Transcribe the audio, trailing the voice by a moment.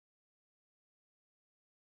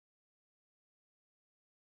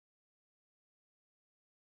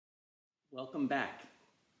Welcome back.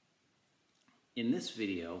 In this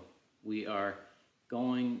video, we are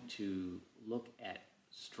going to look at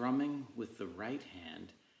strumming with the right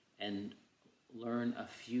hand and learn a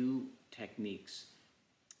few techniques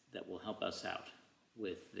that will help us out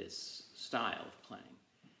with this style of playing.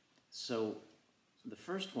 So the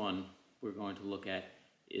first one we're going to look at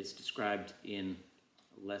is described in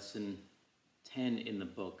lesson 10 in the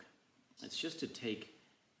book. It's just to take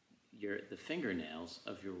the fingernails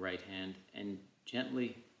of your right hand and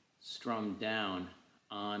gently strum down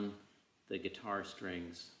on the guitar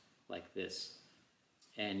strings like this.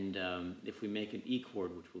 And if we make an E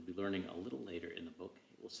chord, which we'll be learning a little later in the book,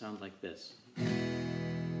 it will sound like this.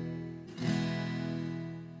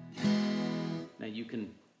 Now you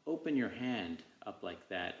can open your hand up like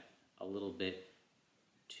that a little bit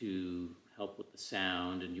to help with the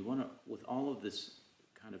sound, and you want to, with all of this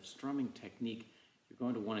kind of strumming technique, you're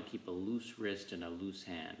going to want to keep a loose wrist and a loose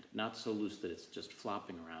hand. Not so loose that it's just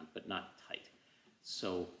flopping around, but not tight.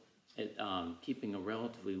 So keeping a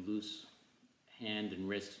relatively loose hand and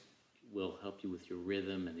wrist will help you with your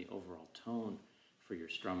rhythm and the overall tone for your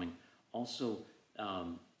strumming. Also,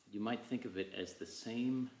 you might think of it as the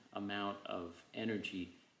same amount of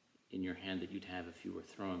energy in your hand that you'd have if you were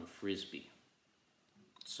throwing a frisbee.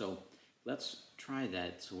 So let's try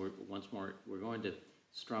that. So once more, we're going to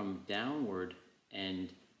strum downward and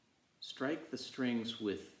strike the strings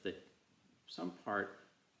with some part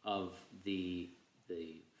of the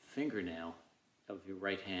fingernail of your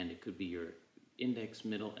right hand. It could be your index,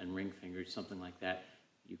 middle, and ring fingers, something like that.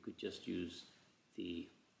 You could just use the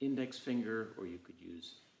index finger, or you could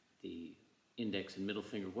use the index and middle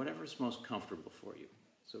finger, whatever's most comfortable for you.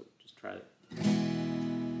 So just try it.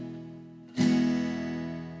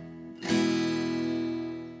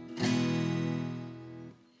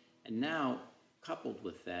 And now, coupled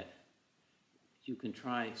with that, you can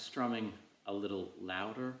try strumming a little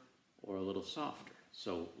louder or a little softer.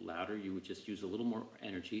 So louder, you would just use a little more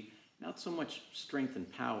energy, not so much strength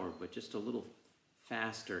and power, but just a little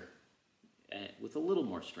faster with a little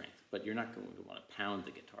more strength. But you're not going to want to pound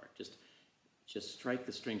the guitar. Just strike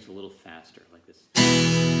the strings a little faster, like this.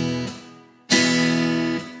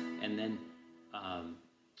 And then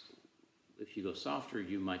if you go softer,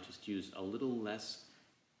 you might just use a little less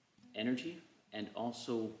energy and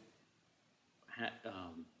also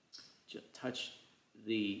touch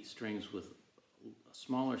the strings with a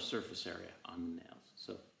smaller surface area on the nails.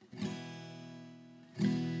 So,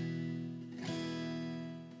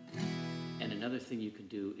 and another thing you can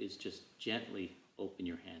do is just gently open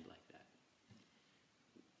your hand like that.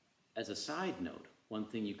 As a side note, one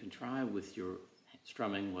thing you can try with your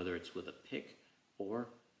strumming, whether it's with a pick or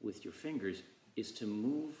with your fingers, is to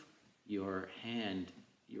move your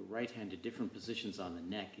right hand to different positions on the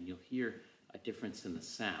neck, and you'll hear a difference in the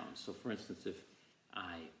sound. So for instance, if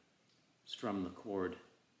I strum the chord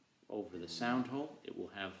over the sound hole, it will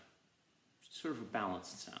have sort of a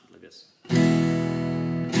balanced sound like this.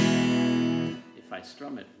 If I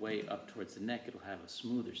strum it way up towards the neck, it'll have a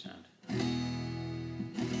smoother sound.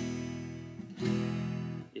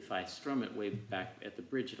 If I strum it way back at the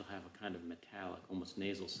bridge, it'll have a kind of metallic, almost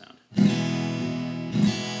nasal sound.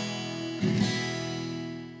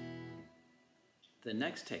 The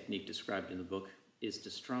next technique described in the book is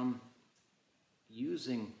to strum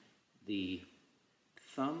using the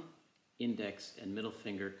thumb, index, and middle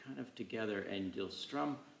finger kind of together, and you'll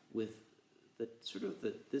strum with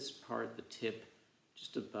this part, the tip,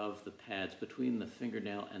 just above the pads, between the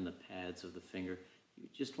fingernail and the pads of the finger. You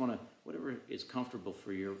just want to, whatever is comfortable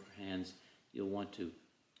for your hands, you'll want to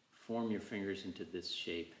form your fingers into this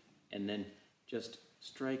shape, and then just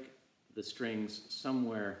strike the strings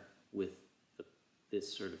somewhere with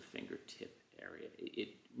this sort of fingertip area.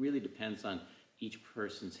 It really depends on each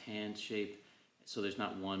person's hand shape, so there's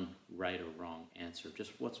not one right or wrong answer,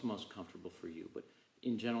 just what's most comfortable for you. But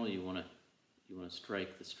in general, you want to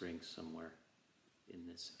strike the strings somewhere in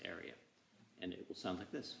this area, and it will sound like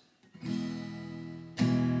this.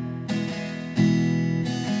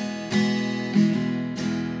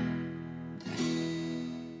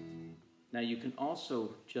 Now you can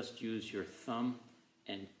also just use your thumb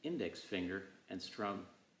and index finger and strum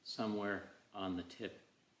somewhere on the tip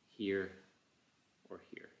here or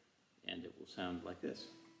here, and it will sound like this.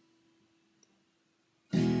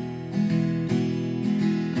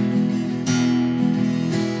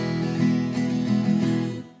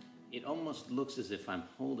 It almost looks as if I'm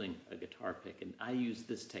holding a guitar pick, and I use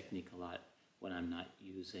this technique a lot when I'm not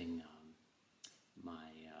using my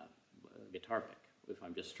guitar pick. If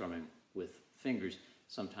I'm just strumming with fingers,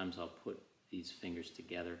 sometimes I'll put these fingers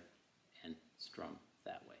together and strum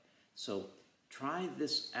that way. So try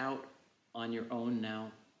this out on your own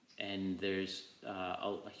now, and there's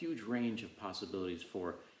a huge range of possibilities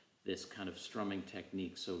for this kind of strumming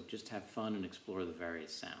technique. So just have fun and explore the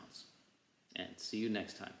various sounds. And see you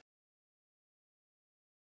next time.